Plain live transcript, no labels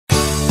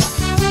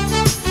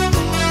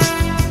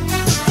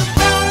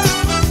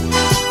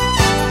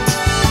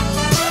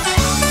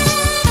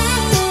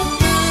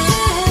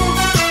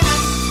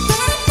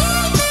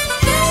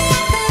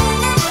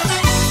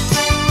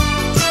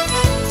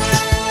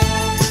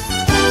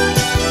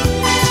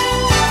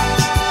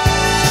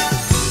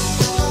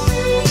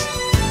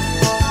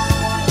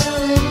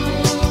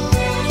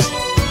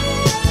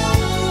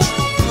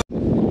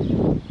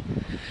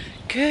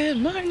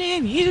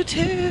morning,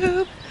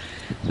 YouTube.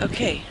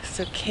 Okay,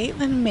 so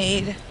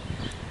Caitlin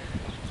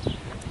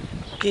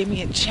gave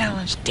me a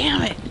challenge.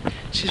 Damn it!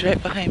 She's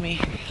right behind me.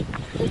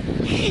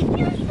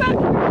 You suck.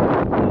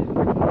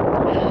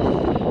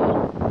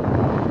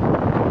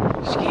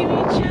 She gave me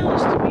a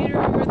challenge to meet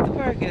her over at the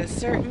park at a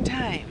certain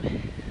time.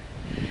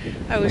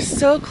 I was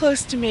so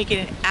close to making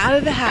it out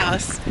of the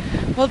house.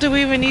 Well, do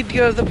we even need to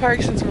go to the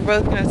park since we're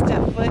both going to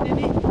step foot in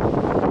it?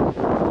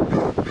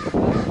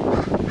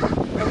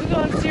 Are we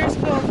going serious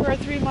going for a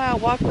 3-mile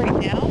walk right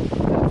now?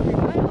 3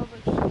 miles.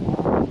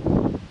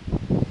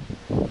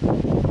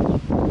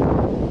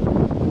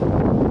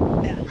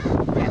 No.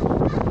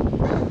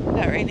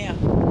 Not right now.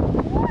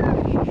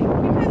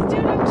 Because,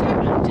 dude, I'm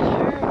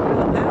tired.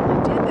 Well, I only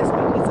did this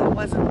because I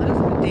wasn't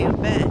losing a damn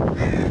bet.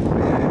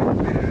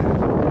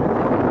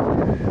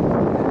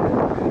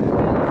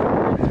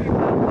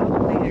 3-mile walk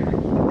later.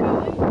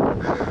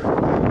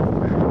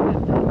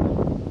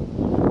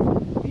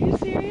 Are you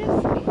serious?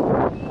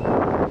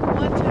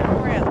 One time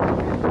around.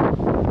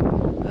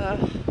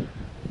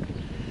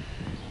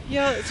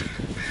 Yo,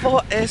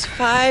 it's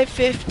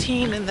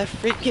 5:15 in the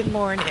freaking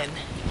morning.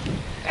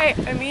 Hey,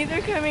 I'm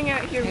either coming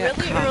out here Yeah,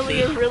 really coffee.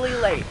 early or really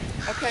late,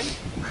 okay?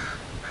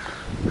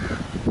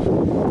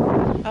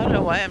 I don't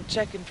know why I'm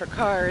checking for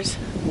cars.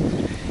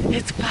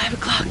 It's 5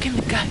 o'clock in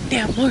the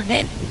goddamn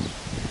morning.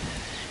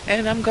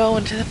 And I'm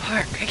going to the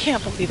park. I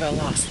can't believe I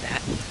lost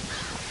that.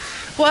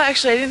 Well,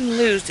 actually, I didn't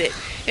lose it.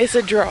 It's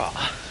a draw.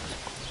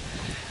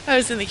 I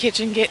was in the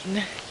kitchen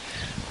getting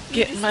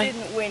my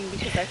didn't win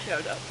because I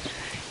showed up.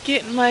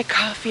 getting my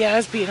coffee. I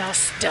was being all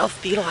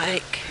stealthy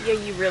like. Yeah,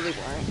 you really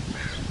weren't.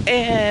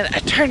 And I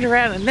turned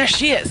around and there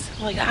she is.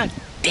 I'm like, ah,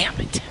 damn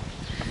it.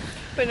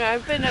 But no,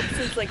 I've been up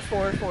since like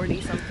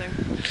 4:40 something.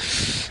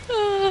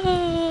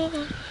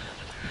 Oh.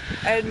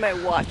 I had my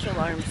watch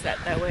alarm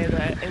set that way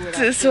that it would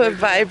So it actually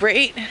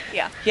vibrate?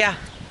 Yeah. Yeah.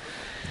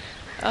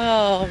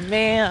 Oh,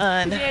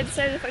 man. Yeah, I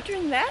decided if I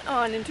turned that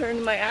on and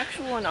turned my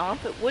actual one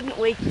off, it wouldn't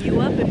wake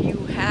you up if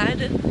you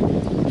had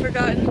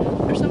forgotten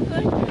or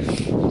something.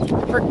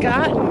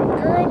 Forgotten?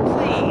 Girl,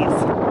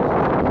 please.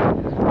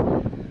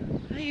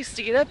 I used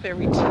to get up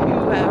every 2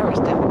 hours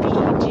to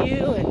feed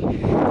you and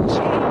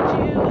change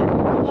you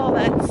and all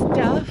that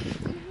stuff.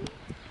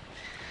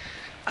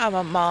 I'm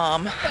a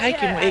mom. I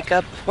can wake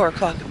up 4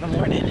 o'clock in the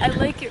morning. I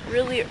like it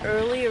really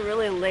early or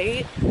really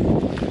late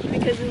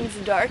because it's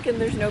dark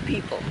and there's no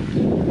people.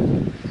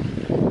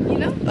 You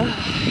know?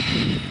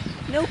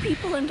 No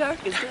people and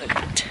dark is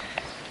good.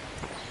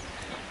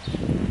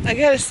 I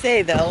gotta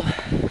say though,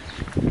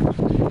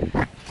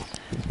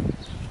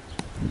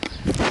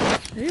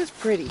 it is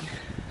pretty.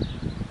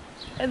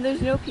 And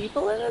there's no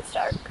people and it's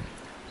dark.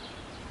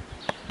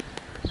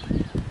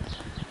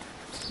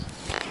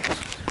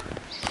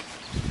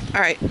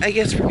 Alright, I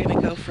guess we're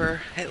gonna go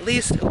for at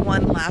least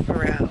 1 lap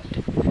around.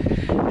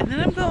 And then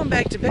I'm going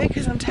back to bed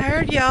because I'm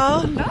tired,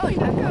 y'all. No, you're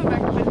not going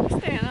back to bed. You're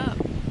staying up.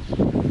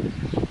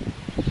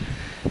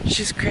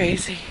 She's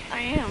crazy. I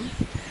am.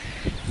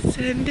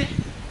 Send.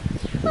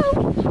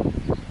 Oh.